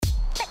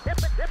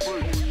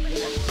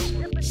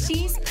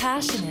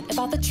passionate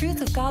about the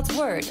truth of God's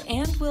Word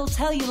and will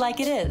tell you like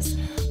it is.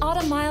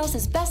 Autumn Miles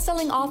is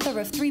best-selling author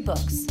of 3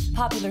 books,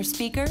 popular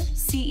speaker,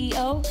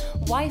 CEO,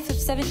 wife of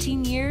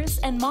 17 years,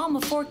 and mom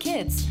of 4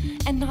 kids,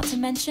 and not to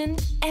mention,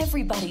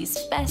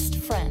 everybody's best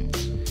friend.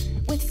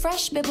 With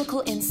fresh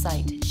biblical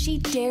insight, she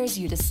dares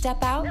you to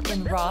step out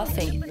in raw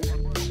faith.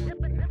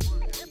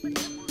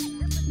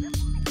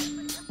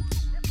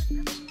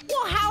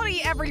 Well,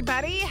 howdy,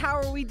 everybody. How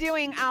are we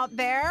doing out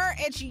there?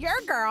 It's your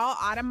girl,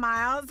 Autumn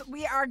Miles.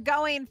 We are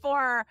going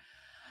for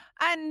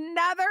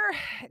another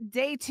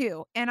day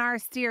 2 in our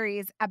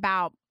series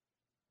about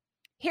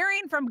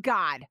hearing from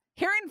God.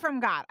 Hearing from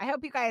God. I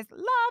hope you guys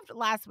loved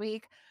last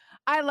week.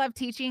 I love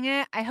teaching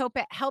it. I hope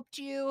it helped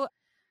you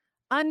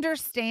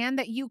understand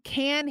that you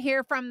can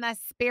hear from the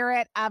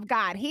Spirit of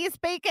God. He's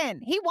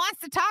speaking. He wants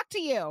to talk to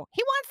you.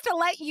 He wants to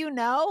let you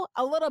know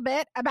a little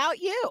bit about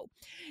you.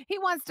 He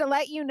wants to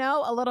let you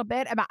know a little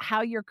bit about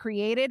how you're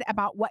created,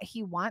 about what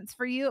He wants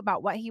for you,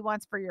 about what He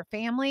wants for your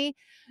family.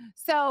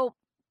 So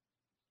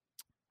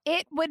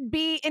it would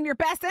be in your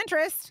best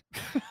interest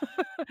to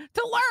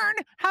learn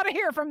how to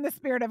hear from the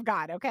Spirit of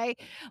God, okay?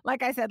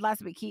 Like I said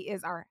last week, He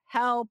is our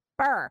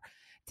helper.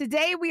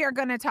 Today, we are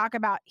going to talk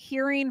about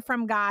hearing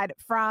from God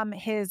from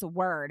His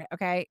Word,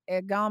 okay?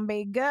 It's going to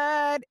be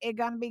good. It's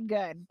going to be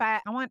good.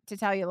 But I want to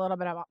tell you a little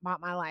bit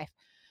about my life.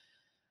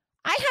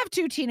 I have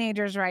 2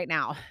 teenagers right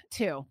now,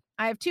 too.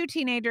 I have 2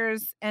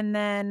 teenagers and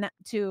then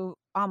 2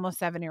 almost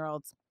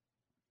 7-year-olds.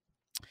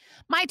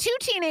 My 2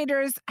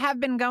 teenagers have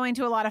been going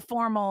to a lot of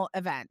formal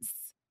events,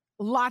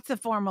 lots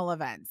of formal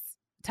events,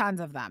 tons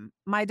of them.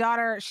 My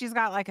daughter, she's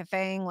got like a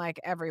thing like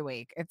every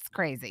week. It's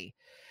crazy.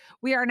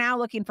 We are now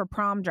looking for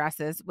prom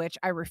dresses, which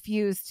I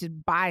refuse to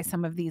buy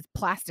some of these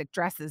plastic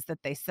dresses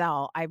that they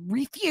sell. I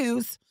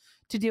refuse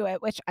to do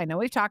it, which I know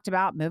we've talked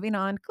about. Moving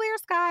on, clear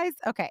skies.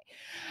 Okay.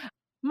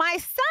 My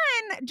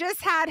son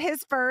just had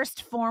his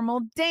first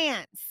formal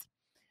dance.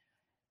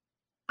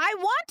 I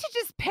want to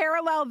just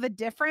parallel the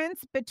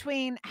difference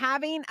between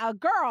having a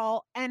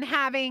girl and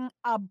having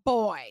a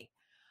boy.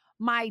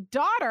 My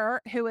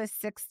daughter, who is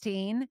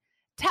 16,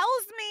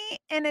 tells me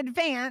in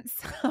advance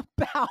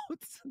about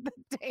the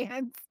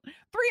dance 3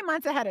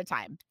 months ahead of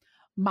time.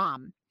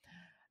 Mom,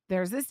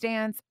 there's this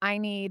dance. I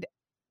need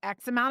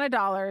X amount of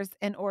dollars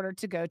in order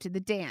to go to the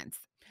dance.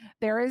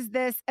 There is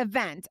this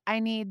event. I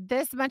need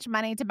this much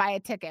money to buy a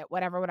ticket,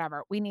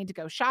 whatever. We need to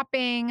go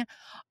shopping.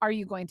 Are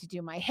you going to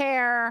do my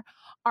hair?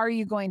 Are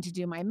you going to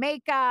do my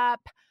makeup?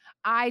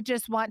 I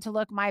just want to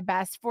look my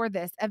best for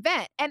this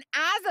event. And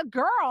as a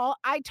girl,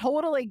 I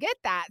totally get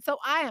that. So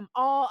I am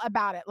all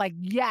about it. Like,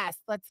 yes,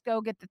 let's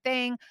go get the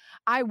thing.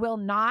 I will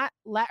not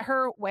let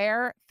her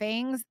wear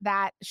things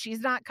that she's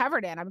not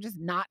covered in. I'm just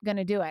not going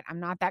to do it. I'm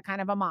not that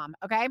kind of a mom.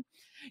 Okay.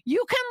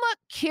 You can look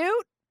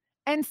cute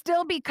and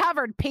still be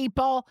covered,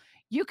 people.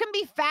 You can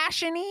be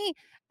fashiony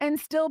and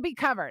still be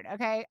covered.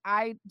 Okay.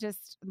 I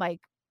just like,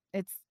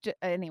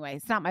 anyway,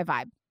 it's not my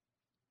vibe.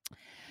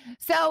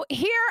 So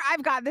here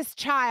I've got this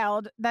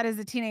child that is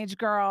a teenage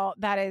girl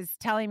that is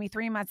telling me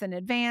 3 months in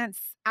advance.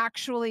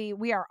 Actually,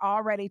 we are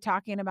already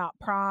talking about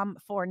prom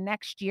for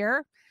next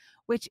year,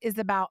 which is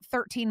about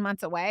 13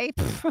 months away.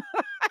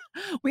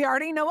 We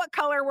already know what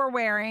color we're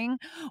wearing.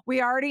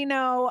 We already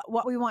know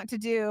what we want to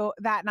do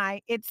that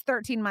night. It's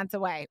 13 months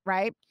away,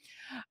 right?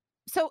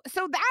 So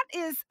that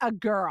is a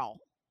girl.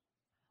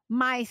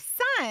 My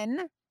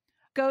son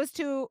goes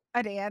to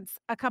a dance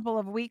a couple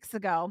of weeks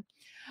ago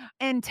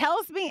and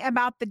tells me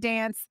about the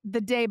dance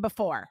the day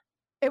before.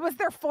 It was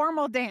their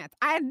formal dance.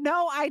 I had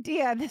no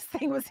idea this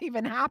thing was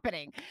even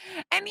happening.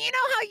 And you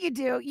know how you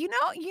do, you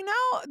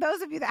know,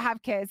 those of you that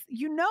have kids,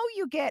 you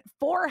get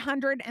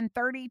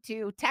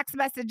 432 text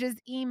messages,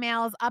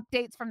 emails,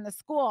 updates from the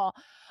school.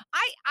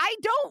 I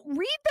don't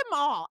read them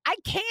all. I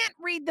can't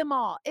read them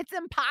all. It's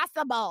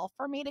impossible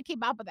for me to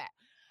keep up with it.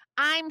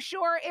 I'm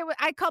sure it was.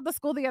 I called the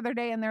school the other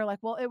day and they're like,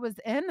 well, it was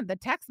in the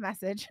text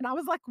message. And I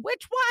was like,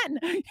 which one?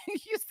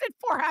 You said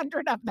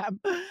 400 of them.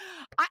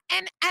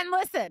 And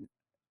listen,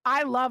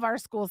 I love our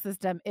school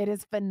system. It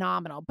is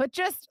phenomenal. But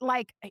just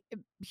like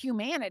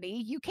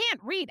humanity, you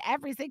can't read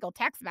every single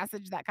text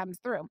message that comes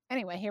through.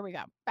 Anyway, here we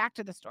go. Back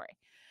to the story.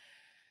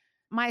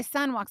 My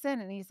son walks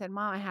in and he said,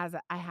 Mom,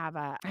 I have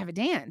a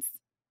dance.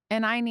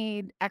 And I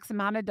need X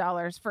amount of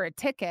dollars for a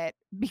ticket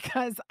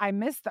because I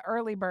missed the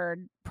early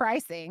bird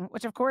pricing,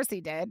 which of course he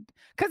did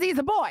because he's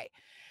a boy.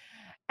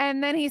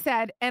 And then he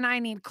said, and I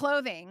need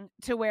clothing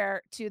to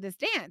wear to this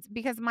dance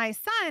because my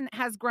son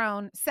has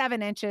grown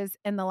 7 inches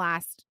in the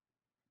last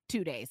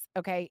 2 days.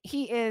 Okay.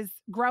 He is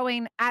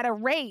growing at a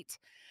rate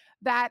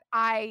that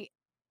I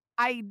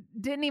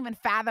didn't even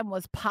fathom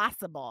was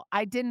possible.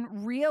 I didn't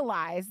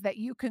realize that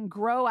you can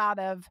grow out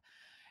of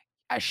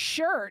a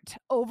shirt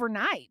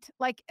overnight.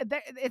 Like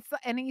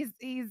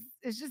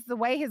it's just the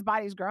way his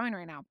body's growing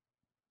right now.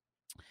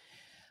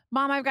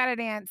 Mom, I've got to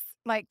dance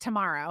like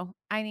tomorrow.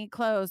 I need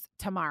clothes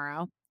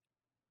tomorrow.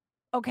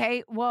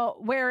 Okay. Well,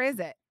 where is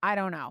it? I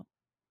don't know.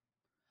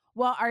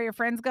 Well, are your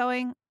friends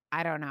going?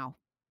 I don't know.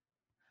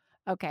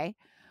 Okay.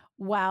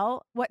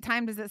 Well, what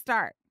time does it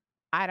start?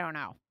 I don't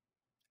know.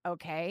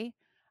 Okay.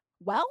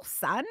 Well,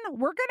 son,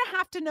 we're going to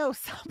have to know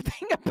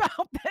something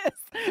about this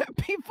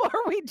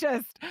before we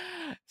just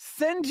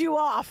send you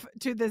off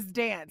to this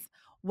dance.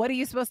 What are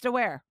you supposed to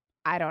wear?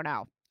 I don't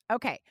know.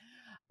 Okay.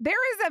 There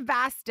is a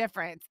vast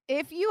difference.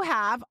 If you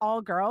have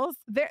all girls,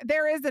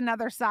 there is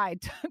another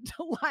side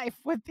to life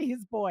with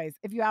these boys.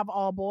 If you have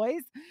all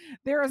boys,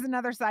 there is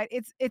another side.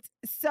 It's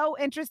so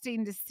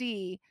interesting to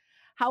see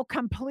how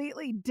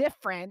completely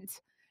different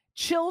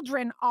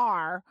children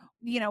are,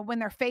 when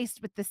they're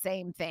faced with the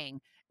same thing.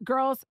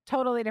 Girls,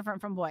 totally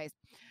different from boys.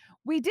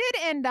 We did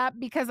end up,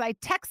 because I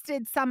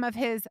texted some of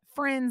his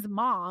friends'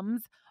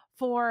 moms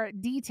for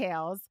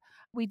details.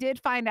 We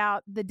did find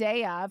out the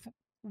day of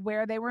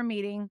where they were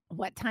meeting,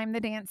 what time the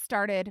dance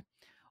started,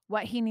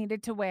 what he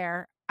needed to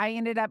wear. I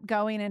ended up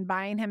going and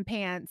buying him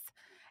pants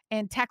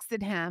and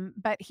texted him,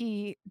 but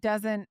he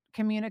doesn't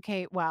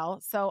communicate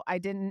well. So I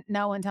didn't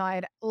know until I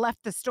had left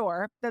the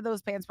store that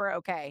those pants were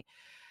okay.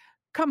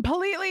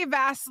 Completely,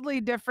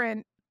 vastly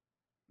different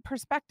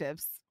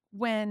perspectives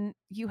when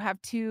you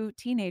have two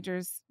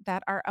teenagers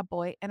that are a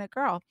boy and a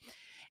girl.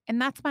 And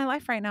that's my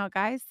life right now,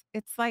 guys.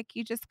 It's like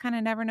you just kind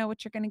of never know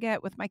what you're going to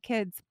get with my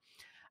kids.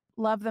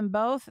 Love them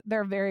both.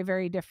 They're very,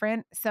 very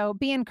different. So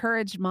be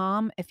encouraged,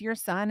 mom. If your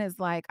son is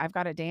like, I've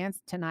got to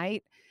dance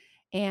tonight,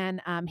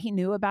 and he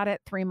knew about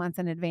it 3 months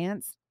in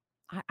advance,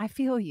 I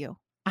feel you.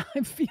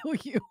 I feel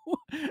you.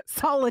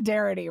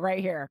 Solidarity right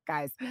here,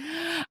 guys.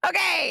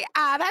 Okay,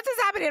 that's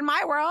what's happening in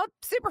my world.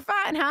 Super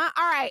fun, huh?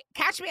 All right,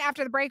 catch me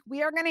after the break.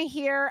 We are going to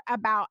hear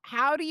about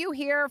how do you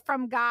hear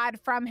from God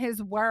from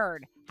his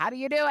word? How do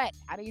you do it?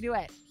 How do you do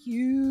it?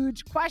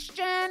 Huge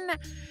question,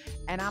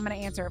 and I'm going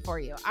to answer it for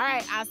you. All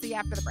right, I'll see you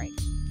after the break.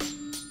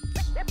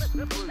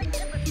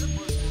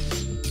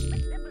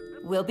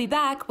 We'll be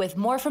back with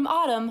more from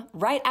Autumn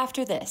right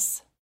after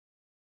this.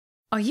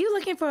 Are you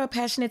looking for a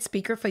passionate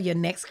speaker for your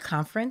next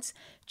conference,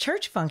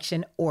 church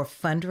function, or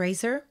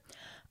fundraiser?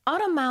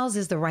 Autumn Miles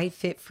is the right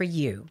fit for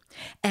you.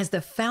 As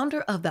the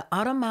founder of the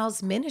Autumn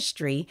Miles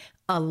Ministry,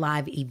 a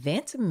live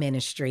event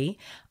ministry,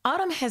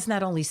 Autumn has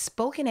not only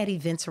spoken at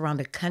events around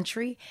the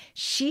country,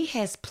 she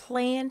has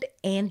planned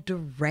and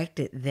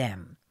directed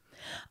them.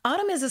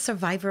 Autumn is a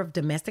survivor of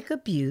domestic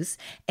abuse,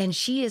 and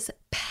she is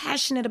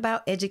passionate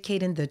about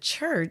educating the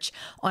church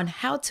on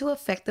how to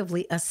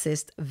effectively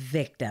assist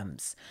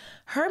victims.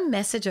 Her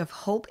message of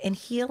hope and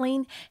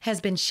healing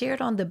has been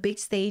shared on the big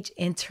stage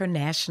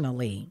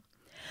internationally.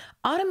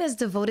 Autumn is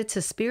devoted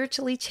to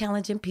spiritually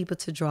challenging people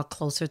to draw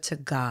closer to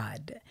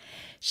God.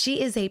 She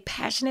is a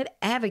passionate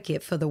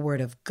advocate for the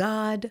Word of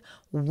God,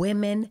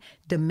 women,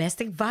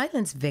 domestic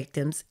violence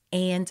victims,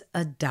 and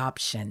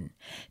adoption.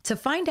 To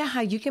find out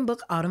how you can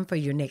book Autumn for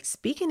your next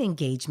speaking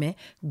engagement,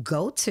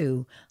 go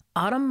to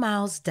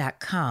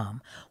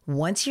autumnmiles.com.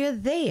 Once you're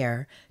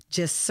there,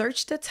 just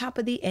search the top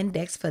of the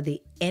index for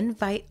the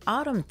Invite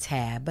Autumn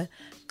tab,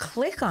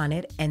 click on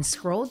it, and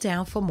scroll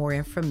down for more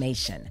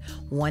information.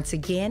 Once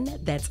again,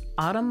 that's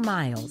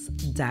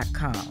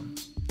autumnmiles.com.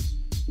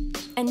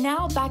 And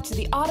now back to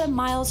the Autumn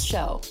Miles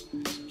Show.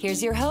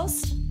 Here's your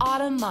host,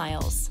 Autumn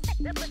Miles.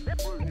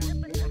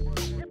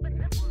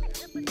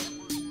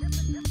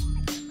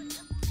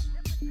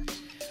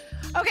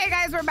 Okay,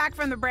 guys, we're back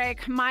from the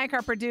break. Mike,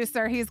 our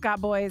producer, he's got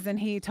boys and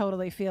he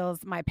totally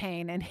feels my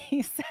pain. And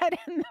he said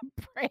in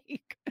the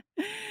break,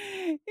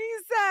 he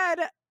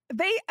said,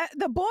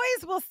 the boys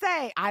will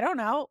say, I don't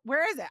know.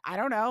 Where is it? I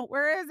don't know.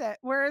 Where is it?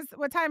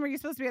 What time are you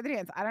supposed to be at the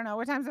dance? I don't know.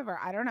 What time's it for?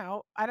 I don't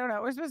know.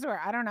 We're supposed to wear.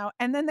 I don't know.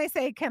 And then they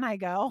say, can I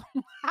go?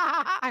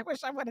 I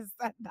wish I would have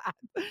said that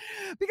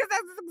because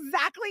that's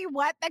exactly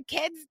what the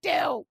kids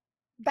do.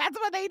 That's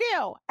what they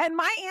do. And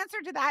my answer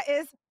to that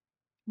is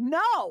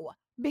no,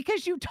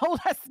 because you told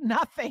us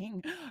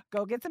nothing.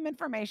 Go get some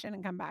information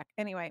and come back.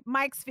 Anyway,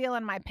 Mike's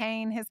feeling my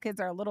pain. His kids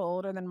are a little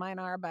older than mine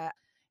are, but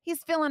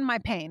he's feeling my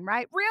pain,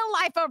 right? Real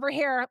life over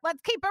here.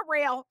 Let's keep it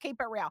real. Keep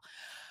it real.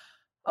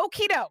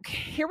 Okie doke.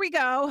 Here we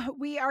go.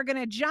 We are going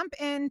to jump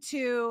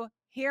into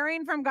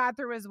hearing from God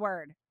through his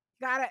word.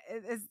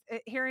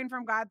 Hearing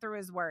from God through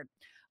his word.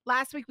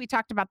 Last week, we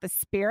talked about the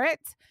Spirit.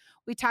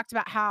 We talked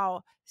about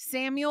how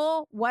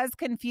Samuel was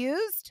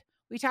confused.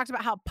 We talked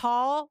about how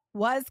Paul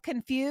was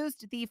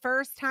confused the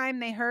first time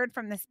they heard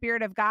from the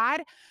Spirit of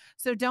God.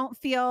 So don't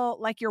feel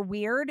like you're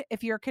weird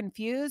if you're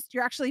confused.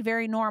 You're actually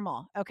very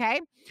normal,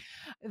 okay?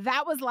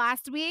 That was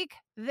last week.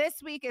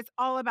 This week is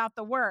all about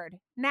the word.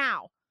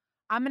 Now,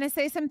 I'm going to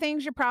say some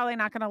things you're probably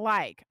not going to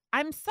like.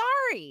 I'm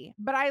sorry,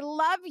 but I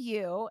love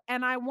you,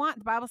 and the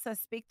Bible says,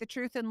 speak the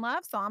truth in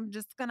love, so I'm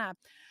going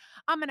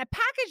to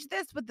package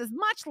this with as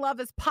much love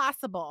as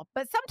possible.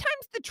 But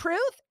sometimes the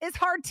truth is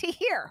hard to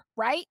hear,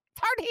 right? It's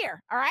hard to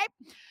hear, all right?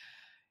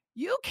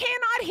 You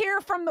cannot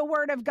hear from the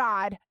word of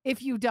God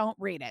if you don't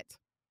read it.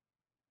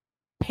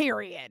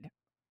 Period.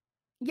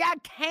 You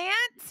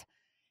can't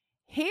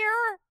hear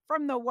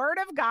from the word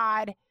of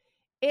God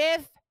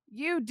if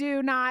you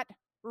do not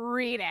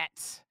read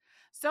it.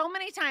 So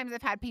many times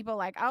I've had people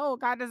like, oh,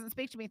 God doesn't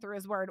speak to me through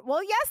his word.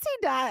 Well, yes,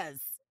 he does.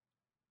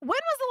 When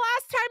was the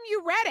last time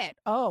you read it?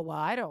 Oh, well,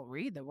 I don't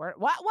read the word.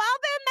 Well,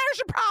 then there's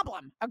your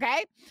problem,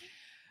 okay?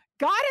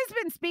 God has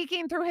been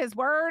speaking through his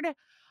word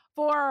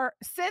for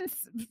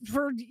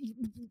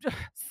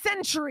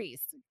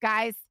centuries,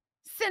 guys,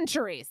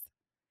 centuries.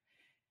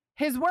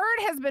 His word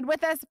has been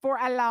with us for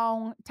a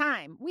long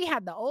time. We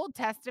had the Old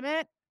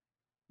Testament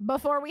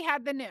before we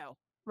had the New,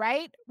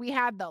 right? We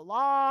had the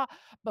law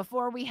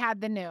before we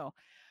had the New.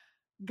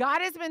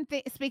 God has been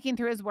speaking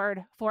through his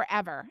word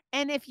forever.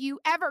 And if you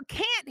ever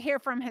can't hear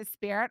from his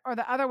spirit, or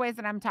the other ways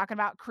that I'm talking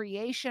about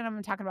creation,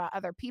 I'm talking about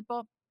other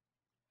people.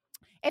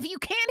 If you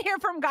can't hear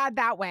from God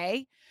that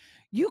way,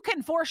 you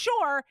can for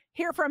sure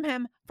hear from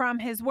him from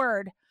his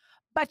word,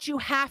 but you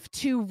have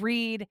to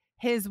read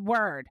his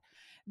word.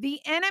 The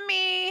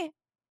enemy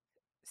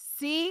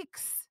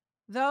seeks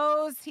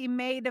those he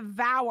may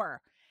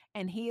devour.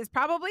 And he is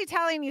probably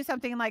telling you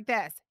something like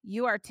this: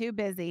 you are too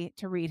busy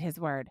to read his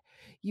word.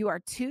 You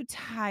are too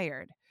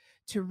tired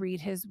to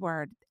read his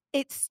word.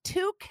 It's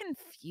too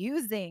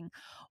confusing.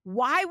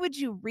 Why would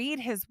you read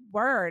his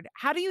word?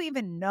 How do you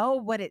even know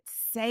what it's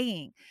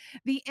saying?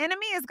 The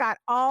enemy has got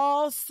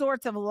all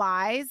sorts of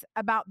lies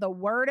about the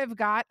word of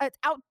God. It's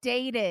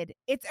outdated.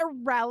 It's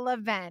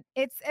irrelevant.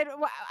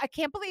 I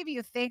can't believe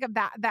you think of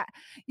that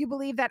you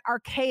believe that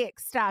archaic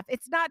stuff.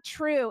 It's not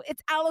true.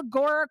 It's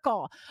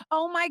allegorical.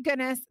 Oh my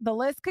goodness. The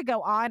list could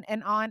go on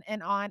and on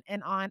and on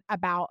and on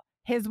about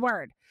his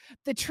word.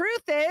 The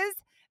truth is,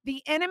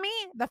 the enemy,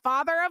 the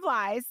father of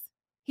lies,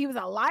 he was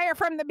a liar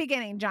from the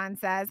beginning, John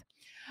says.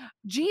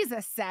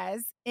 Jesus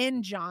says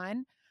in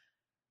John,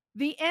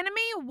 the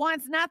enemy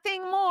wants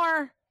nothing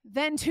more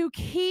than to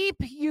keep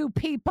you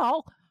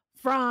people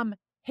from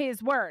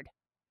his word.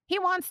 He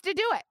wants to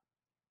do it.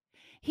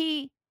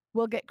 He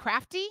will get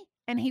crafty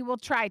and he will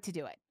try to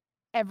do it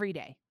every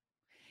day.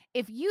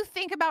 If you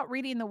think about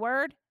reading the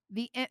word,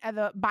 the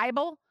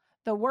Bible,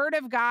 the word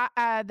of God,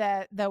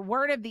 the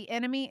word of the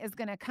enemy is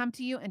going to come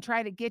to you and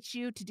try to get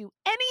you to do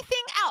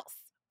anything else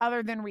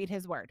other than read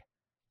his word.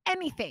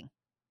 Anything.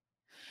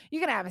 You're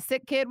going to have a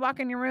sick kid walk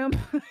in your room.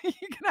 You're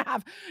going to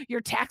have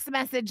your text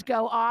message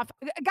go off.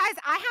 Guys,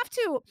 I have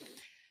to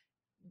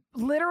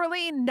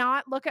literally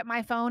not look at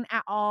my phone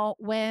at all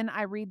when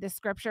I read the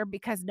scripture,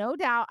 because no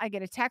doubt I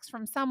get a text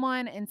from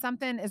someone and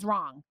something is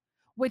wrong,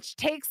 which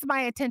takes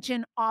my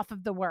attention off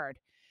of the word.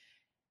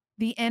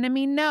 The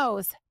enemy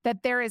knows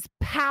that there is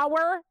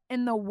power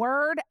in the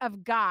word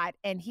of God,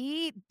 and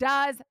he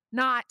does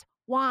not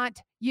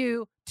want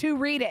you to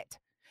read it.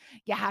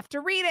 You have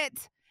to read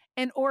it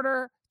in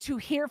order to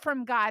hear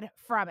from God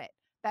from it.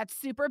 That's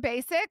super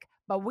basic,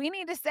 but we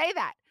need to say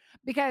that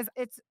because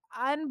it's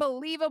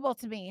unbelievable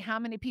to me how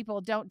many people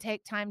don't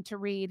take time to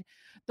read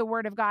the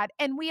word of God.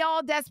 And we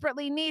all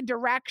desperately need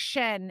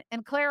direction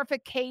and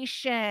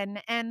clarification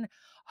and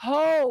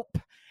hope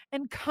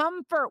and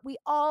comfort. We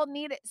all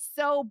need it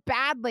so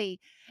badly.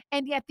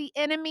 And yet the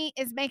enemy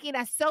is making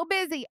us so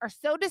busy or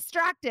so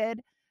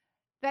distracted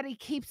that he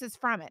keeps us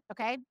from it.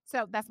 Okay.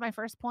 So that's my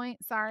first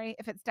point. Sorry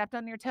if it stepped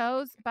on your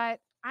toes, but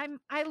I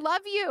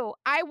love you.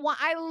 I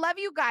love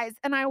you guys.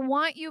 And I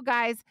want you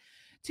guys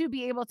to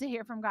be able to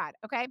hear from God.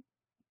 Okay.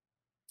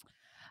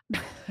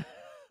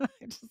 I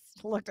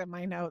just looked at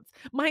my notes.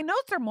 My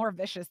notes are more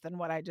vicious than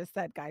what I just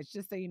said, guys,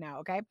 just so you know.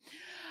 Okay.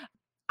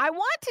 I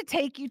want to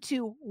take you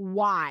to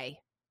why.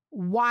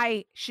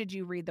 Why should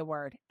you read the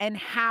word, and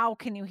how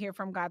can you hear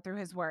from God through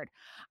his word?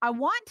 I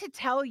want to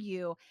tell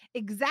you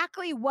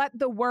exactly what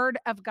the word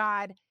of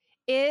God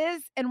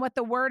is and what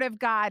the word of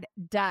God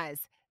does.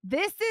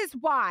 This is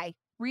why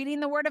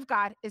reading the word of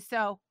God is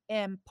so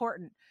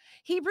important.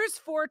 Hebrews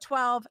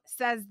 4:12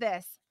 says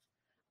this.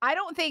 I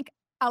don't think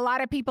a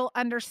lot of people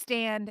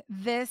understand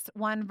this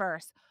one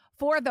verse.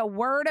 For the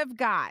word of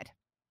God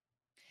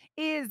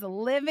is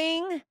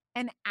living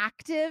and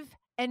active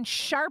and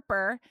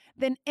sharper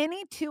than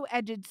any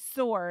two-edged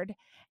sword,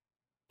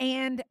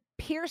 and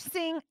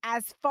piercing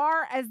as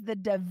far as the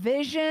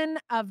division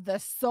of the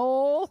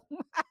soul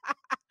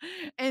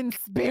and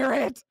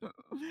spirit,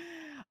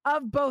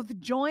 of both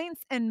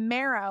joints and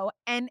marrow,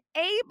 and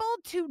able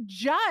to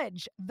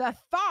judge the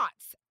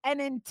thoughts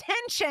and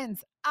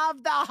intentions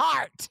of the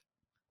heart.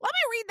 Let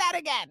me read that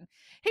again.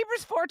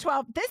 Hebrews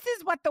 4:12. This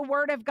is what the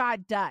word of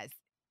God does.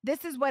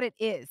 This is what it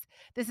is.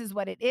 This is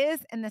what it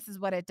is, and this is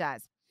what it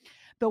does.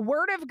 The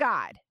word of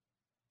God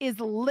is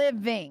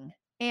living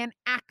and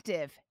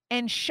active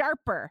and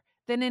sharper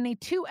than any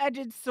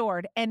two-edged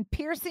sword, and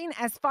piercing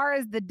as far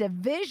as the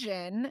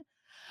division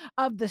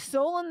of the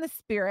soul and the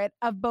spirit,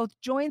 of both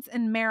joints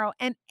and marrow,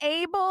 and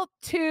able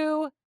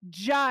to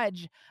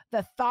judge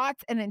the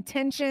thoughts and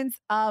intentions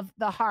of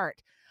the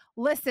heart.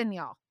 Listen,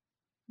 y'all.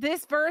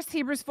 This verse,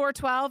 Hebrews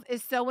 4:12,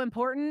 is so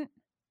important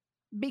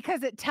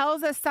because it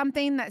tells us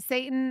something that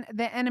Satan,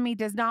 the enemy,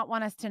 does not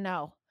want us to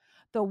know.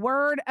 The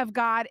word of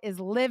God is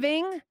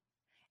living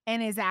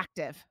and is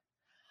active.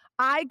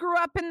 I grew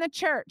up in the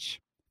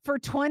church for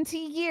 20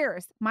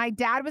 years. My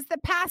dad was the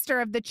pastor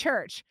of the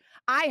church.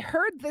 I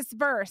heard this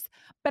verse,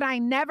 but I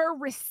never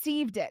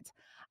received it.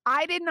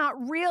 I did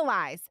not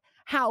realize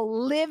how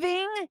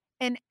living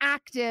and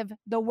active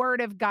the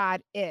word of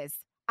God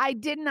is. I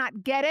did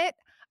not get it.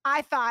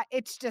 I thought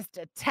it's just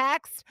a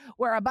text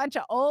where a bunch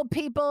of old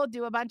people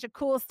do a bunch of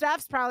cool stuff.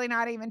 It's probably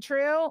not even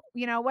true,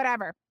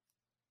 whatever.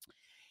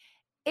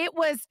 It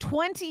was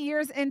 20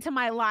 years into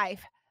my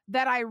life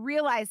that I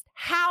realized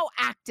how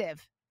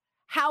active,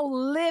 how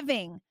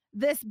living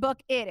this book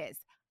it is.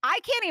 I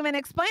can't even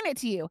explain it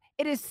to you.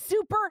 It is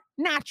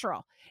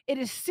supernatural. It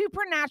is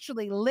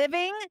supernaturally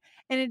living,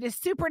 and it is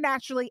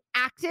supernaturally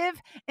active,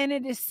 and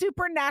it is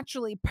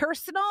supernaturally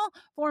personal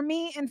for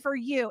me and for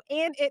you.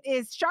 And it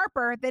is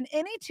sharper than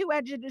any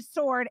two-edged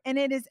sword, and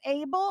it is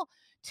able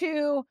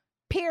to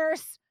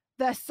pierce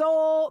the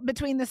soul,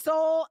 between the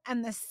soul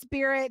and the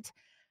spirit,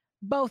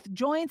 both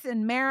joints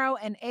and marrow,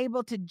 and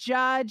able to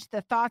judge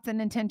the thoughts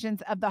and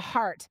intentions of the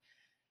heart.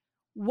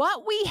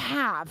 What we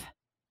have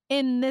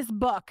in this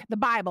book, the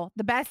Bible,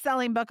 the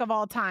best-selling book of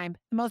all time,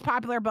 the most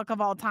popular book of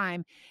all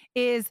time,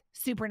 is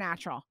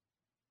supernatural.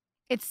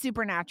 It's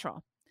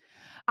supernatural.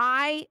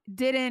 I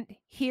didn't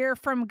hear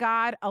from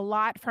God a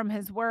lot from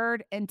his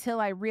word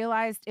until I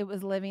realized it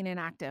was living and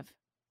active.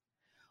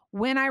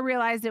 When I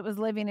realized it was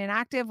living and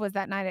active was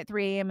that night at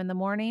 3 a.m. in the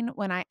morning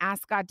when I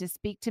asked God to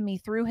speak to me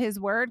through his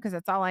word, because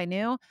that's all I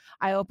knew.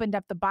 I opened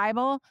up the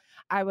Bible.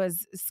 I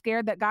was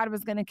scared that God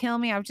was going to kill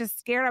me. I was just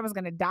scared I was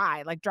going to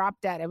die, like drop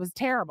dead. It was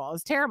terrible. It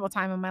was a terrible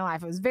time in my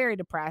life. I was very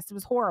depressed. It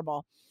was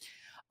horrible.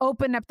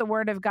 Opened up the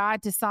word of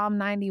God to Psalm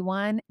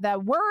 91. The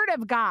word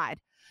of God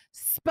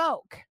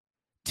spoke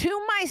to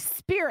my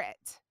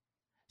spirit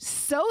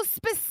so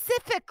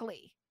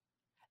specifically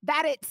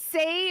that it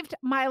saved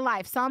my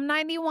life. Psalm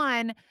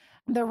 91,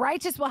 the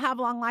righteous will have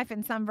long life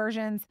in some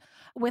versions.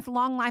 With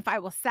long life, I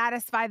will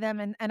satisfy them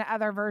in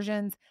other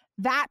versions.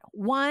 That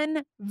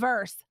one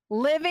verse,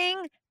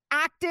 living,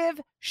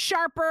 active,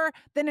 sharper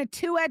than a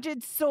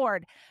two-edged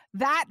sword.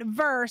 That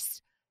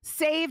verse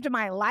saved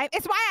my life.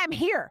 It's why I'm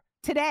here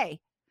today.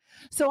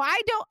 So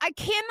I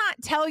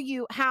cannot tell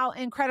you how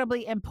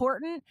incredibly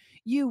important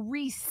you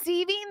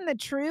receiving the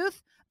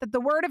truth that the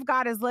word of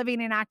God is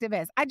living and active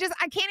is. I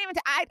can't even,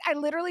 I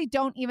literally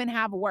don't even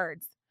have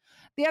words.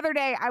 The other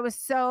day, I was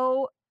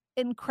so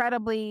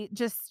incredibly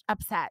just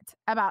upset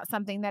about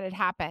something that had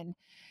happened.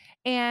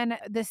 And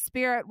the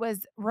Spirit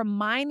was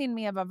reminding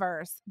me of a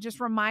verse,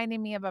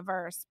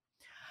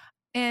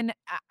 And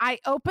I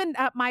opened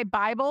up my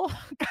Bible.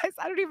 Guys,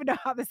 I don't even know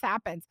how this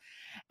happens.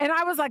 And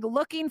I was like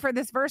looking for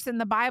this verse in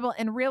the Bible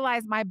and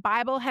realized my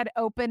Bible had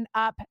opened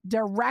up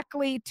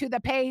directly to the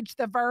page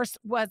the verse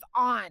was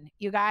on,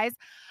 you guys.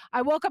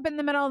 I woke up in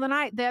the middle of the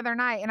night the other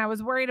night and I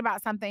was worried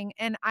about something.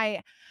 And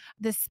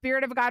the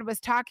Spirit of God was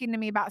talking to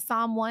me about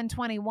Psalm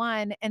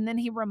 121. And then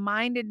he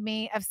reminded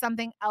me of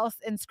something else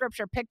in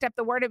scripture, picked up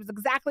the word. It was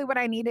exactly what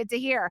I needed to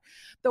hear.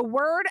 The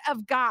word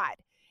of God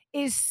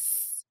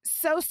is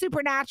so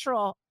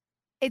supernatural.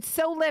 It's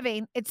so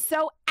living. It's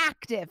so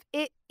active.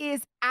 It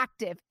is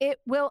active. It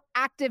will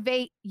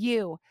activate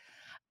you.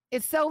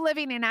 It's so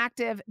living and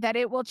active that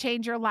it will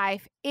change your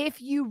life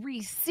if you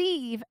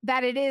receive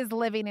that it is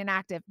living and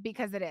active,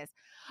 because it is.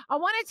 I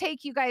want to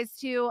take you guys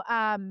to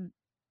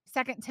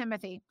 2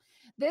 Timothy.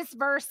 This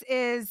verse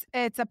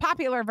it's a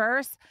popular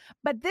verse,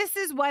 but this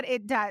is what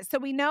it does. So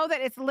we know that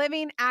it's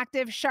living,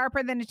 active,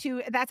 sharper than a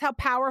two. That's how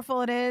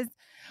powerful it is.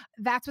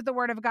 That's what the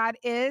word of God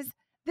is.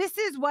 This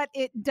is what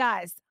it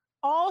does.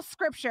 All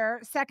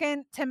scripture,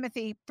 2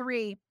 Timothy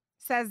 3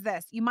 says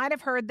this. You might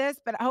have heard this,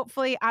 but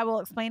hopefully I will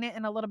explain it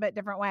in a little bit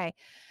different way.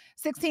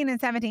 16 and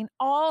 17,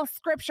 all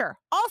scripture.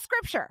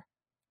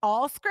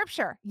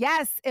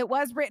 Yes, it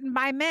was written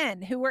by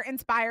men who were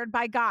inspired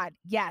by God.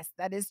 Yes,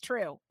 that is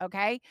true.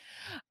 Okay.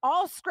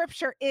 All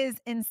scripture is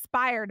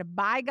inspired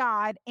by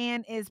God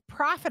and is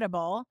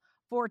profitable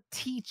for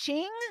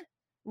teaching,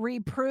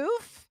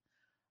 reproof,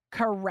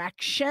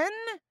 correction,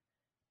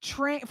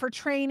 for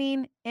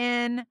training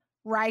in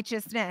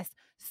righteousness,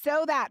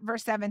 so that,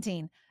 verse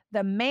 17,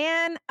 the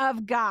man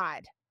of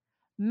God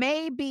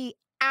may be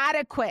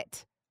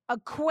adequate,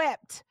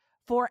 equipped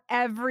for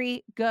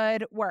every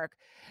good work.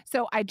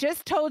 So I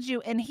just told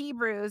you in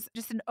Hebrews,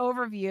 just an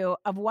overview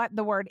of what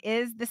the word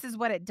is. This is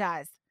what it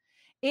does.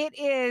 It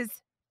is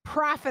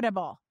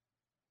profitable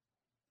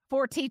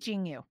for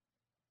teaching you.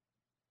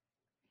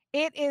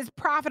 It is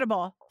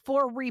profitable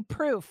for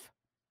reproof.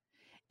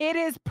 It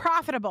is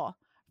profitable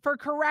for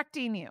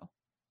correcting you.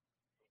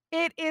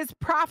 It is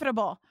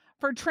profitable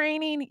for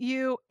training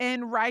you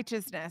in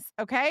righteousness.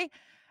 Okay.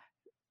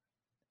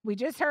 We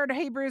just heard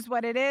Hebrews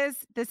what it is.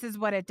 This is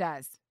what it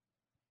does.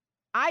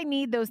 I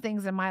need those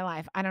things in my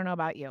life. I don't know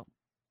about you.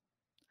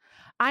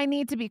 I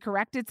need to be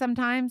corrected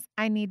sometimes.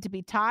 I need to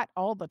be taught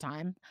all the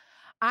time.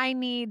 I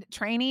need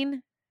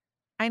training.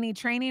 I need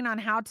training on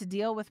how to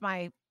deal with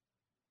my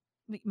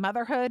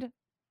motherhood,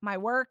 my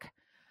work.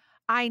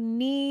 I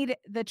need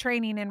the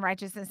training in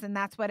righteousness, and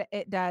that's what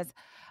it does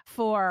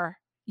for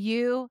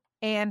you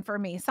and for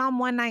me. Psalm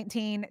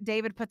 119,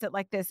 David puts it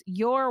like this: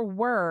 your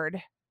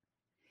word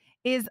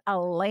is a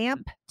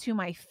lamp to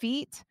my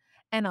feet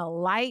and a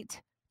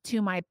light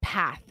to my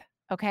path.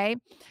 Okay.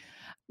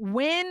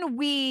 When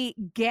we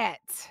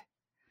get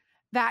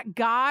that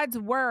God's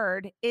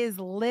word is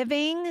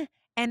living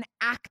and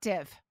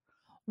active,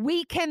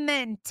 we can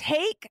then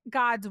take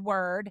God's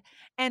word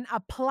and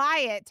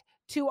apply it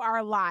to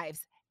our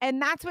lives.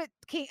 And that's what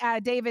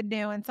David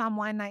knew in Psalm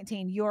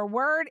 119. Your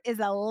word is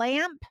a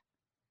lamp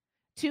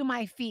to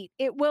my feet.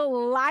 It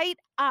will light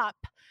up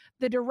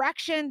the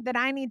direction that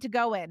I need to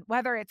go in,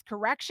 whether it's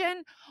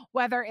correction,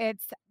 whether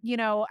it's,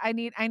 I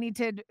need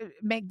to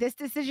make this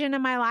decision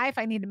in my life.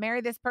 I need to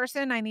marry this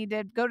person. I need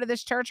to go to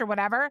this church or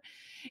whatever.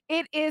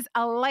 It is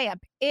a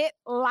lamp. It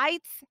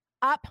lights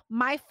up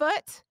my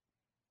foot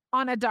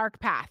on a dark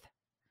path.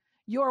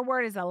 Your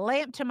word is a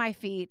lamp to my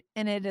feet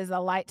and it is a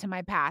light to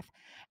my path.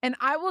 And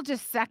I will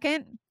just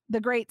second the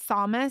great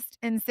psalmist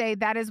and say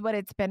that is what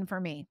it's been for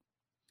me.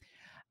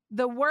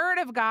 The word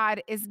of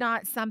God is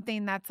not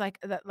something that's like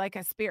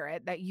a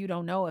spirit that you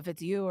don't know if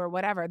it's you or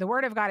whatever. The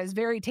word of God is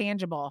very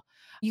tangible.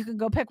 You can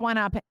go pick one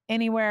up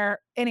anywhere,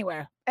 and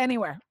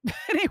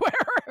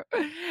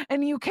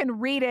you can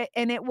read it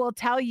and it will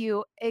tell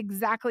you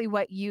exactly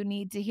what you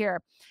need to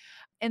hear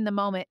in the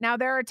moment. Now,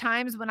 there are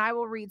times when I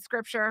will read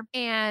scripture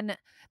and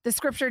the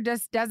scripture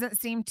just doesn't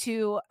seem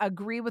to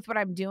agree with what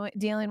I'm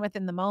dealing with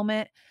in the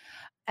moment.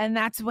 And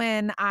that's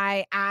when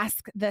I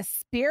ask the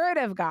Spirit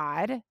of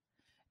God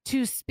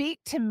to speak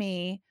to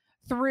me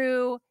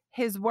through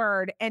his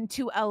word and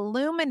to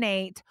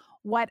illuminate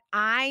what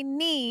I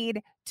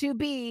need to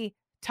be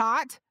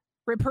taught,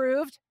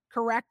 reproved,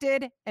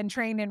 corrected, and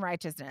trained in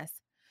righteousness.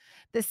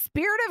 The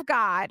Spirit of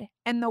God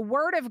and the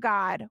word of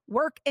God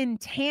work in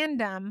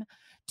tandem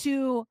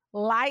to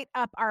light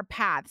up our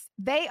paths.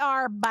 They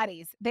are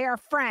buddies. They are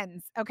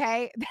friends.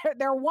 Okay.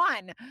 They're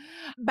one,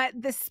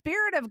 but the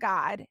Spirit of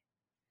God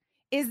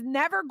is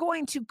never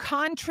going to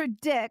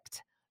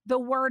contradict the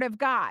word of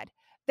God.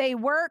 They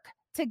work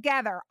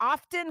together,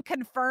 often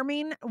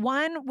confirming.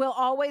 One will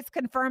always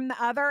confirm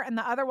the other, and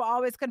the other will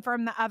always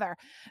confirm the other.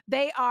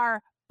 They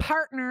are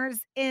partners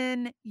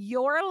in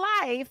your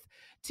life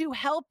to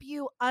help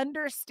you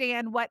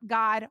understand what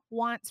God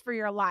wants for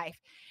your life.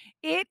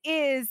 It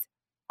is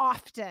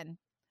often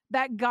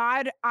that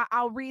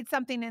I'll read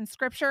something in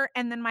scripture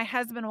and then my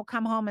husband will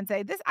come home and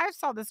say, I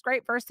saw this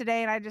great verse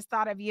today and I just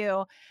thought of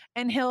you.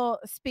 And he'll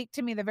speak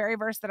to me the very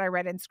verse that I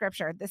read in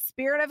scripture. The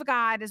Spirit of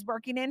God is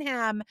working in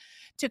him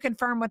to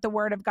confirm what the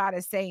word of God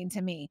is saying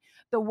to me.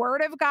 The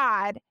word of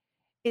God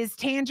is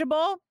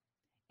tangible.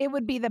 It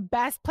would be the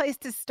best place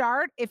to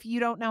start if you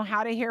don't know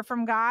how to hear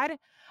from God.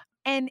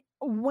 And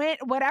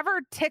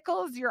whatever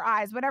tickles your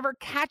eyes, whatever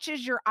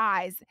catches your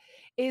eyes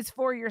is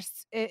for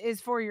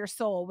your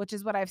soul, which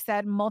is what I've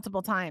said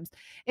multiple times.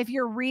 If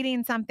you're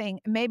reading something,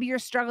 maybe you're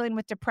struggling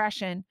with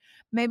depression,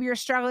 maybe you're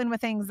struggling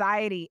with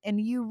anxiety,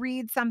 and you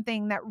read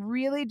something that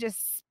really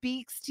just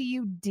speaks to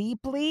you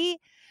deeply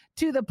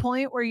to the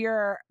point where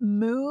you're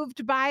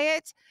moved by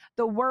it,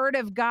 the word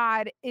of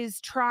God is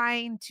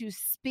trying to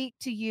speak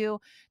to you,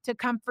 to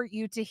comfort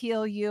you, to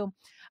heal you,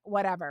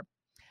 whatever.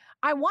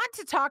 I want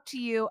to talk to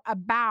you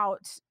about,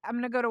 I'm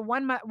going to go to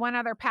one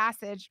other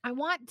passage. I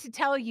want to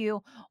tell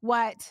you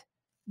what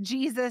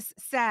Jesus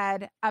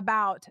said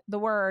about the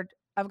word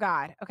of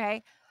God,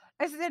 okay?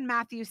 This is in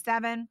Matthew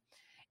 7.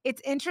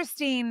 It's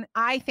interesting,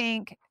 I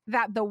think,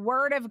 that the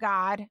word of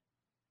God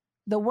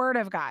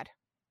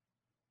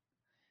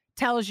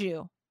tells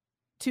you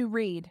to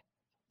read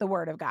the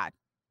word of God.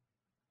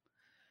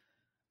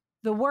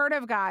 The word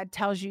of God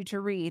tells you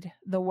to read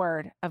the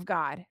word of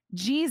God.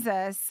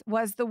 Jesus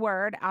was the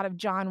word out of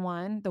John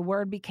 1. The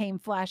word became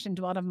flesh and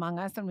dwelt among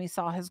us, and we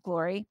saw his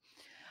glory.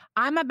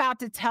 I'm about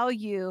to tell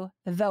you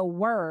the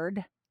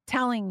word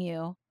telling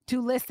you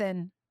to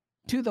listen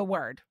to the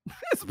word.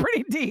 It's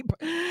pretty deep.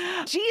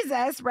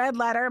 Jesus, red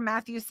letter,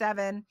 Matthew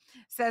 7,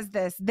 says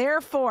this,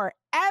 therefore,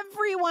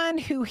 everyone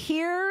who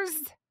hears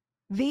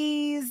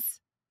these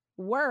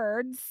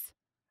words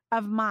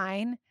of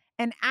mine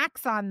and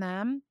acts on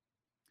them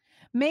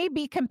may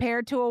be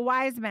compared to a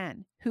wise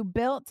man who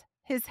built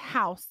his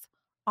house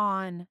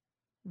on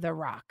the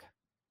rock.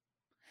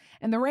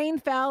 And the rain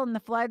fell and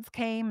the floods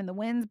came and the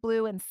winds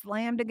blew and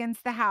slammed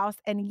against the house,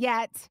 and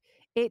yet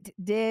it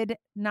did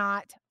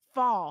not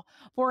fall,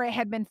 for it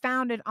had been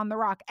founded on the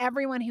rock.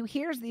 Everyone who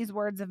hears these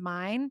words of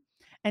mine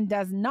and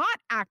does not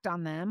act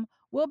on them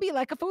will be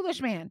like a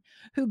foolish man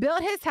who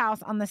built his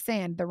house on the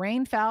sand. The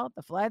rain fell,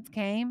 the floods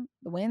came,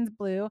 the winds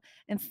blew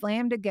and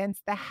slammed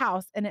against the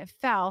house, and it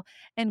fell,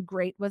 and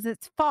great was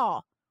its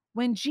fall.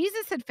 When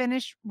Jesus had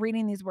finished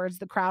reading these words,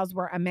 the crowds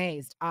were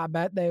amazed. I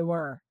bet they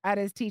were, at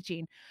his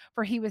teaching,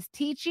 for he was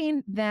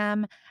teaching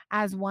them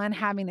as one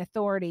having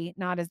authority,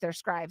 not as their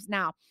scribes.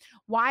 Now,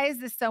 why is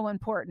this so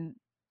important?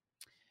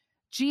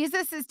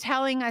 Jesus is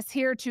telling us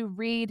here to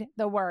read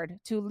the word,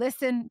 to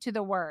listen to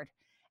the word.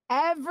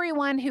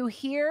 Everyone who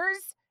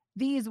hears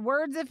these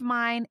words of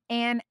mine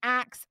and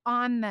acts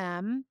on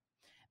them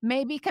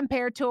may be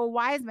compared to a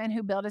wise man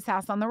who built his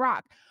house on the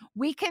rock.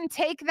 We can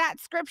take that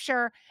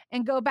scripture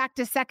and go back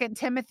to 2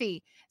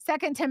 Timothy.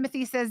 2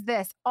 Timothy says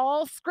this,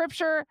 all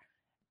scripture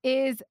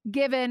is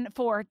given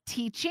for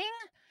teaching,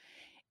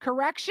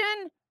 correction,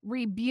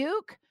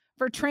 rebuke,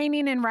 for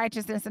training in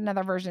righteousness,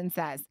 another version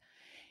says.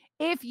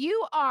 If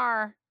you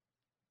are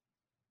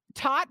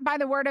taught by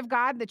the word of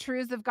God, the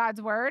truths of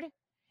God's word,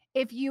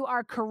 if you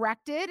are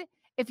corrected,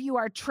 if you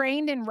are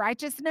trained in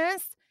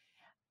righteousness,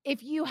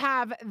 if you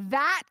have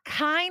that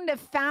kind of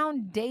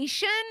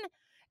foundation,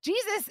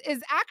 Jesus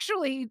is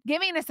actually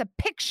giving us a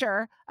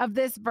picture of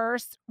this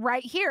verse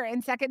right here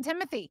in 2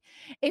 Timothy.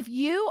 If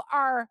you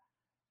are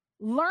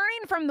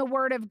learning from the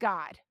word of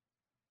God,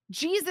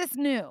 Jesus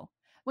knew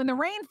when the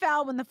rain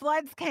fell, when the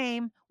floods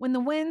came, when the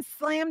winds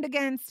slammed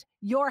against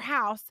your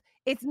house,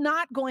 it's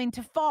not going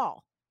to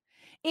fall.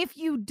 If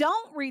you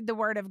don't read the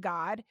word of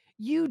God,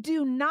 you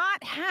do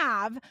not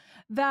have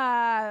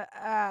the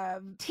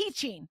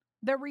teaching,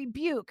 the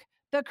rebuke,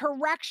 the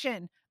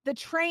correction, the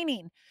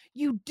training.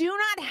 You do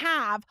not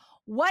have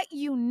what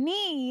you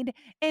need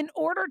in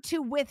order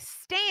to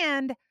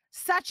withstand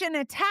such an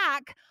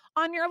attack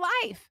on your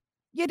life.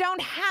 You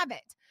don't have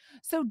it.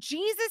 So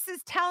Jesus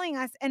is telling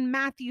us in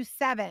Matthew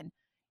 7,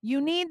 you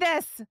need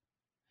this.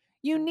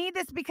 You need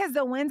this because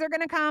the winds are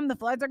going to come, the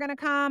floods are going to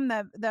come,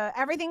 the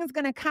everything is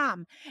going to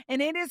come, and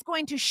it is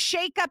going to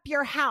shake up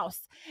your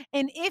house.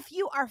 And if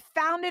you are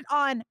founded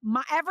on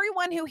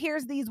everyone who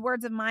hears these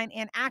words of mine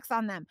and acts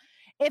on them,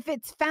 if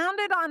it's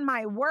founded on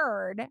my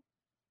word,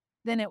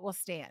 then it will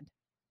stand.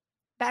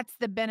 That's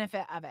the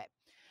benefit of it.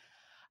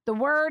 The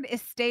word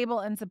is stable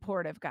and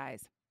supportive,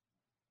 guys.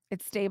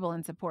 It's stable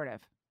and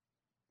supportive.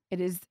 It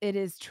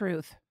is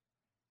truth.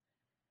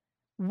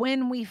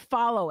 When we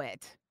follow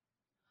it,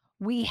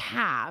 we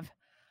have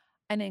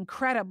an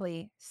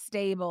incredibly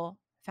stable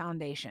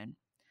foundation.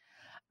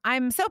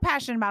 I'm so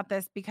passionate about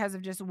this because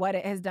of just what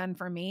it has done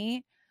for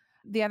me.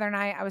 The other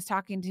night, I was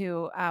talking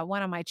to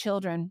one of my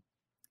children,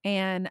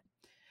 and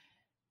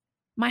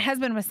my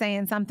husband was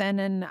saying something,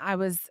 and I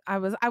was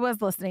listening. I was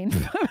listening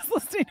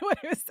to what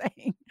he was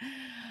saying,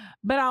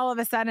 but all of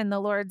a sudden, the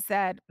Lord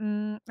said,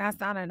 "That's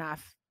not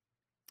enough.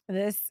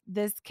 This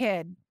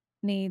kid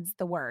needs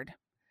the word."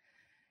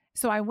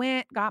 So I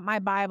went, got my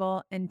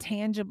Bible, and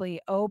tangibly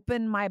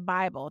opened my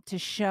Bible to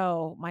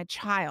show my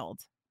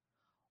child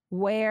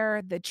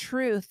where the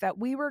truth that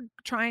we were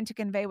trying to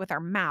convey with our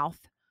mouth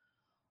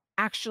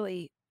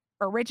actually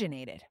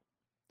originated.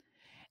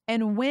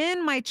 And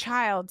when my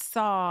child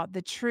saw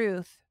the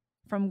truth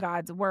from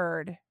God's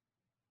word,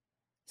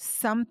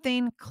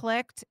 something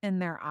clicked in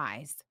their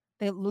eyes.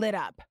 They lit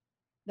up.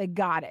 They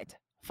got it,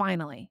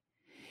 finally.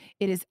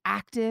 It is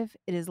active,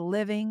 it is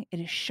living, it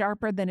is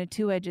sharper than a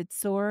two-edged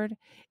sword.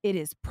 It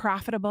is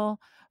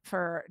profitable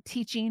for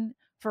teaching,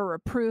 for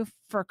reproof,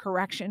 for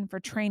correction, for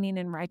training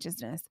in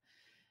righteousness.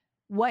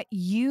 What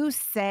you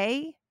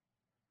say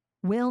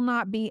will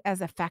not be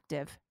as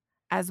effective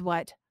as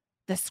what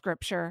the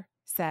scripture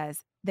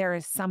says. There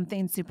is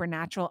something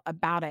supernatural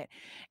about it.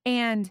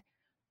 And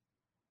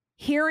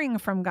hearing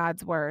from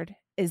God's word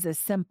is as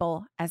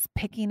simple as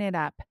picking it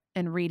up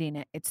and reading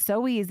it. It's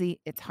so easy,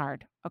 it's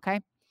hard,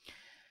 okay?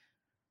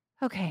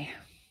 Okay.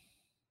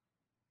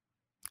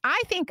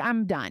 I think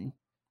I'm done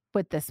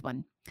with this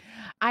one.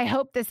 I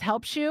hope this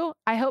helps you.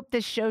 I hope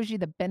this shows you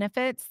the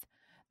benefits,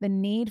 the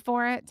need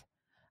for it,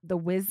 the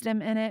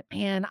wisdom in it.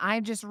 And I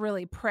just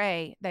really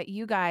pray that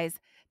you guys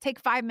take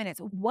 5 minutes.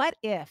 What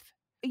if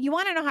you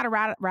want to know how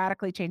to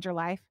radically change your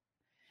life?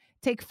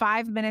 Take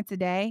 5 minutes a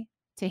day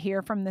to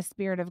hear from the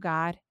Spirit of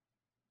God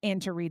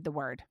and to read the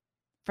word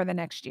for the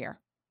next year.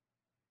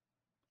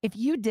 If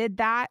you did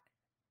that,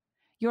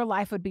 your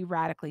life would be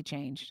radically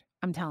changed.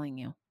 I'm telling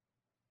you.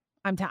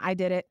 I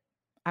did it.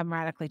 I'm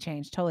radically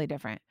changed. Totally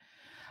different.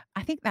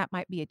 I think that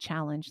might be a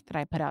challenge that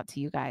I put out to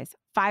you guys.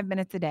 5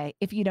 minutes a day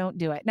if you don't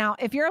do it. Now,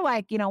 if you're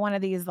like, one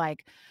of these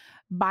like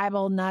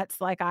Bible nuts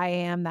like I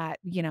am that,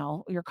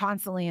 you're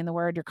constantly in the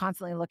word, you're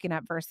constantly looking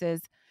at verses,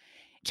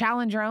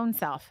 challenge your own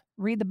self.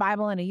 Read the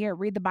Bible in a year.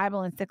 Read the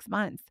Bible in 6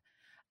 months.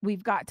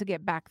 We've got to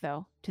get back,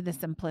 though, to the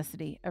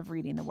simplicity of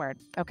reading the word.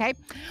 Okay?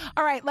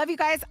 All right. Love you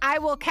guys. I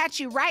will catch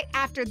you right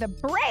after the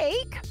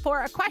break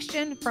for a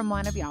question from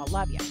one of y'all.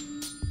 Love you.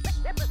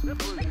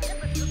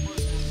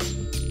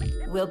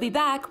 We'll be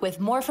back with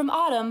more from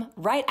Autumn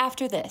right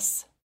after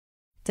this.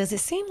 Does it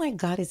seem like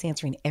God is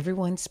answering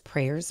everyone's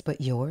prayers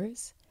but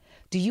yours?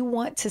 Do you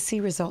want to see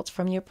results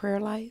from your prayer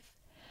life?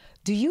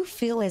 Do you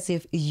feel as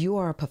if you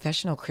are a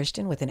professional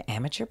Christian with an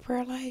amateur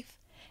prayer life?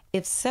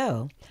 If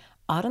so,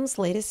 Autumn's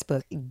latest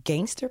book,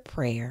 Gangster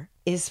Prayer,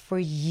 is for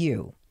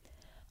you.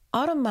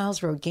 Autumn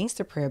Miles wrote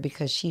Gangster Prayer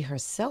because she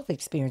herself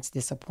experienced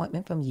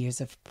disappointment from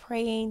years of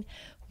praying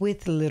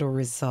with little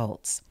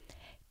results.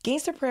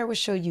 Gangster Prayer will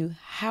show you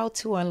how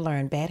to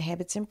unlearn bad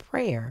habits in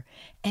prayer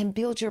and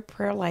build your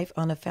prayer life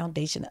on a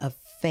foundation of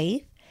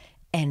faith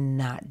and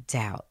not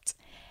doubt.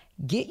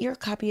 Get your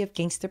copy of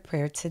Gangster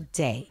Prayer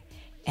today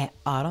at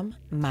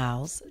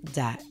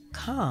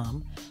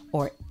autumnmiles.com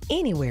or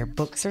anywhere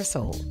books are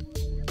sold.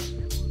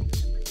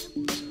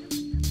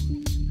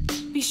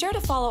 Be sure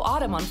to follow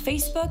Autumn on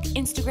Facebook,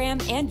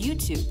 Instagram, and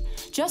YouTube.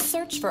 Just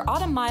search for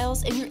Autumn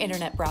Miles in your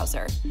internet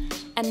browser.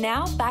 And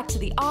now back to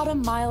the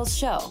Autumn Miles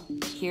Show.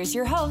 Here's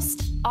your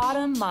host,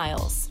 Autumn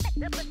Miles.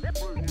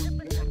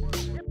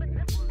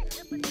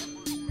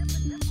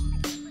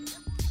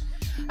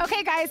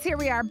 Okay, guys, here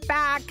we are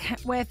back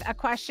with a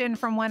question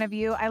from one of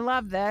you. I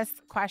love this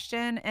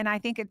question, and I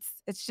think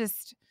it's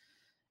just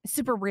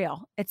super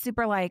real. It's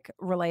super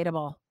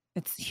relatable.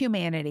 It's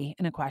humanity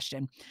in a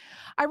question.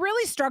 I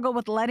really struggle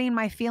with letting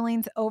my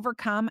feelings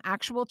overcome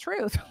actual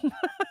truth.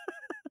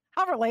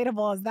 How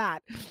relatable is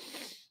that?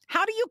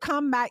 How do you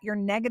combat your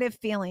negative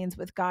feelings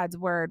with God's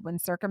word when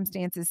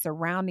circumstances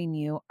surrounding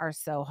you are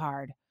so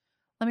hard?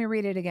 Let me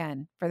read it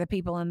again for the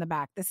people in the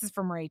back. This is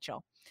from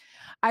Rachel.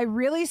 I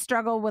really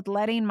struggle with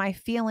letting my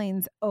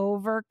feelings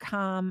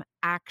overcome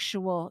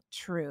actual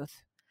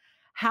truth.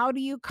 How do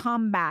you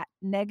combat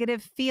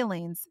negative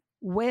feelings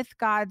with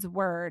God's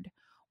word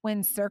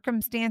when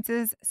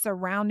circumstances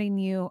surrounding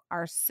you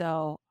are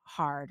so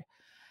hard?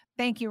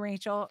 Thank you,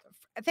 Rachel.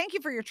 Thank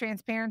you for your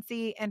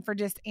transparency and for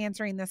just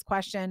answering this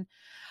question.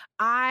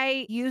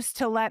 I used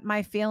to let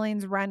my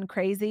feelings run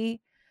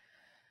crazy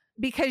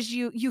because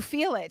you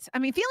feel it. I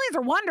mean, feelings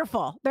are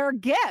wonderful. They're a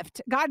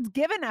gift. God's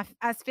given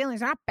us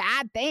feelings. They're not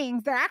bad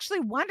things. They're actually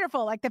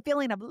wonderful. Like the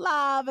feeling of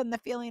love and the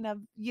feeling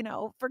of,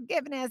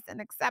 forgiveness and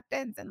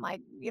acceptance and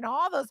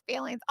all those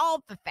feelings,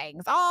 all the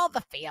things, all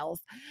the feels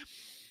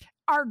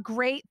are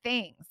great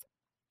things.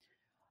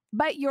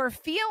 But your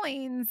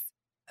feelings,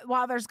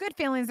 while there's good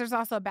feelings, there's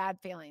also bad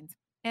feelings.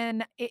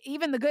 And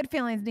even the good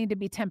feelings need to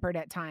be tempered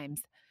at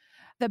times.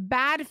 The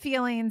bad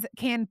feelings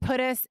can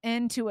put us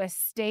into a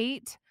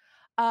state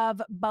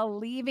of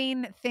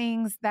believing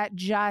things that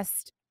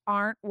just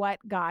aren't what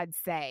God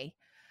say.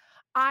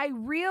 I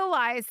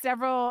realized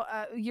several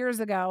years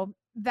ago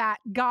that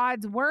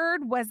God's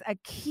word was a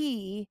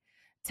key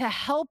to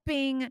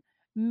helping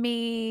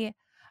me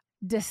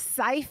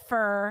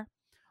decipher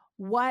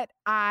where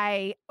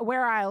I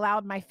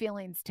allowed my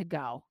feelings to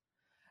go.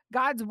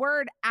 God's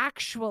word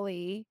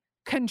actually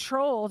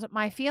controlled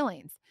my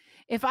feelings.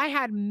 If I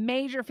had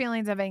major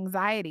feelings of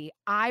anxiety,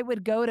 I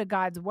would go to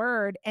God's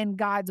word, and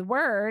God's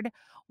word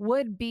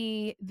would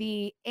be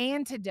the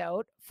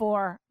antidote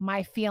for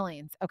my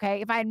feelings.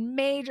 Okay. If I had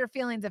major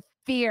feelings of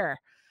fear,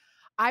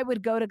 I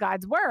would go to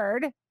God's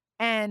word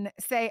and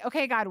say,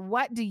 okay, God,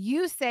 what do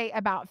you say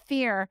about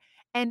fear?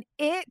 And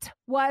it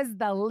was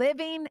the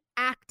living,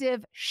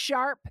 active,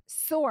 sharp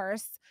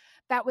source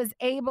that was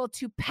able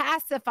to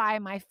pacify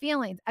my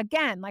feelings.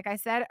 Again, like I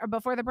said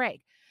before the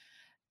break,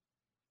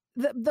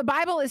 the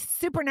Bible is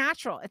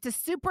supernatural. It's a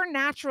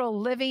supernatural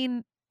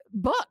living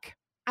book.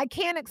 I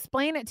can't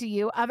explain it to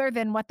you other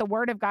than what the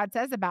word of God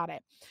says about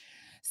it.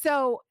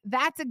 So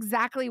that's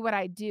exactly what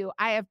I do.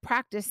 I have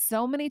practiced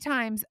so many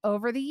times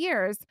over the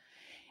years.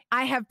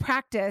 I have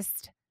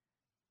practiced,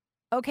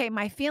 okay,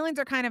 my feelings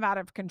are kind of out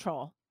of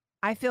control.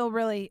 I feel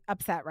really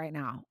upset right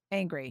now,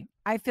 angry.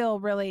 I feel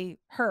really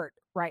hurt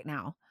right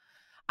now.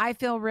 I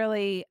feel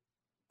really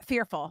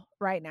fearful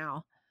right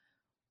now.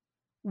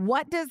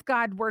 What does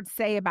God's word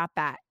say about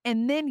that?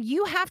 And then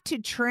you have to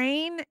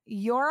train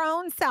your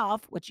own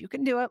self, which you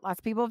can do it.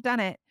 Lots of people have done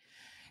it,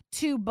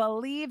 to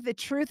believe the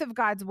truth of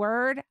God's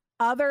word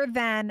other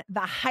than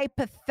the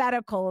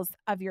hypotheticals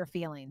of your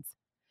feelings.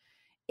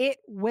 It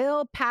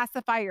will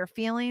pacify your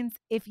feelings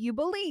if you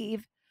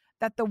believe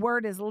that the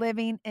word is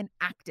living and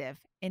active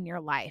in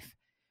your life.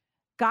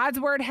 God's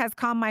word has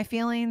calmed my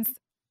feelings.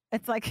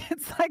 It's like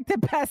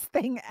the best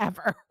thing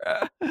ever.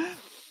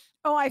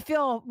 Oh, I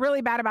feel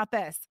really bad about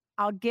this.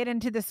 I'll get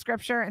into the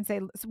scripture and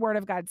say, word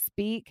of God,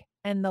 speak,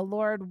 and the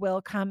Lord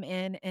will come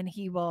in and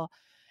he will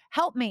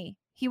help me.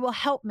 He will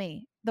help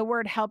me. The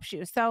word helps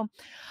you. So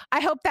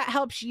I hope that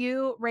helps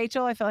you,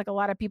 Rachel. I feel like a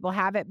lot of people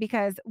have it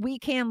because we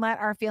can let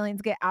our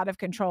feelings get out of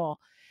control.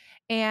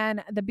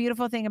 And the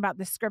beautiful thing about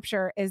the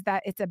scripture is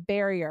that it's a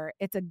barrier.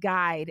 It's a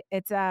guide.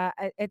 It's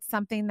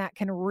something that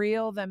can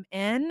reel them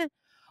in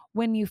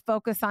when you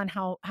focus on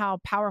how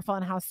powerful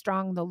and how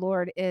strong the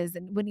Lord is,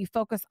 and when you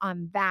focus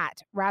on that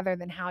rather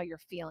than how you're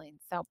feeling.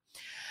 So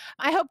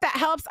I hope that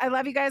helps. I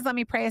love you guys. Let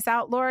me pray us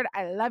out. Lord,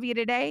 I love you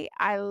today.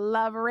 I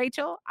love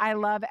Rachel. I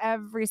love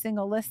every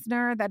single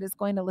listener that is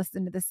going to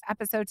listen to this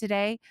episode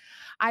today.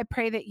 I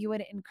pray that you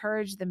would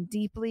encourage them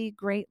deeply,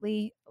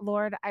 greatly.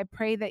 Lord, I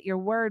pray that your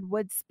word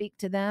would speak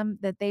to them,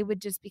 that they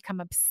would just become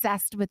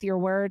obsessed with your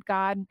word,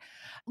 God.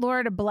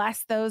 Lord,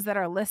 bless those that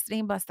are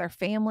listening, bless their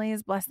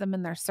families, bless them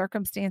in their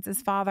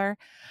circumstances, Father.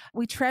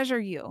 We treasure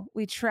you.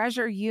 We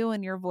treasure you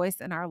and your voice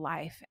in our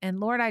life.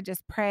 And Lord, I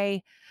just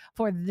pray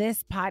for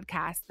this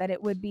podcast that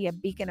it would be a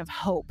beacon of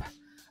hope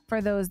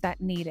for those that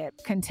need it.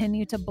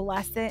 Continue to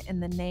bless it in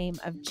the name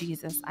of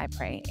Jesus, I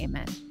pray.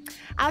 Amen.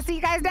 I'll see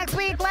you guys next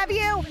week. Love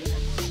you.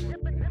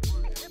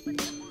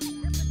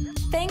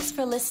 Thanks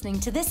for listening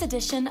to this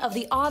edition of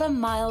the Autumn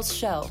Miles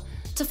Show.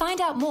 To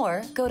find out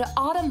more, go to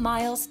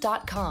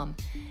autumnmiles.com.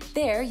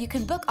 There, you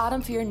can book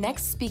Autumn for your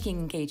next speaking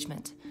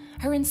engagement.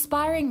 Her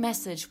inspiring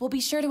message will be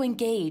sure to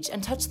engage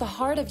and touch the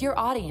heart of your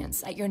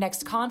audience at your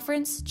next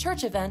conference,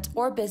 church event,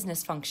 or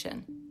business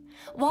function.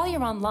 While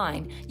you're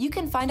online, you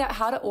can find out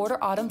how to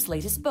order Autumn's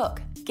latest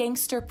book,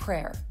 Gangster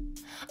Prayer.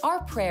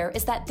 Our prayer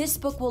is that this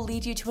book will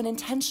lead you to an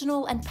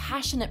intentional and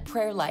passionate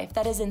prayer life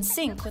that is in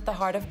sync with the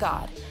heart of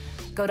God.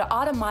 Go to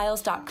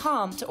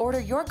autumnmiles.com to order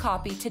your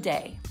copy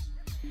today.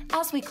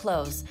 As we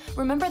close,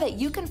 remember that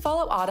you can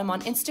follow Autumn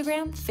on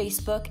Instagram,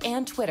 Facebook,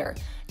 and Twitter.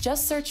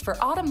 Just search for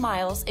Autumn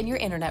Miles in your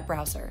internet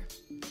browser.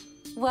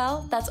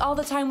 Well, that's all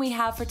the time we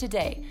have for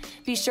today.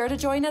 Be sure to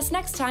join us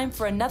next time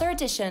for another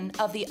edition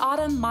of the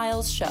Autumn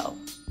Miles Show.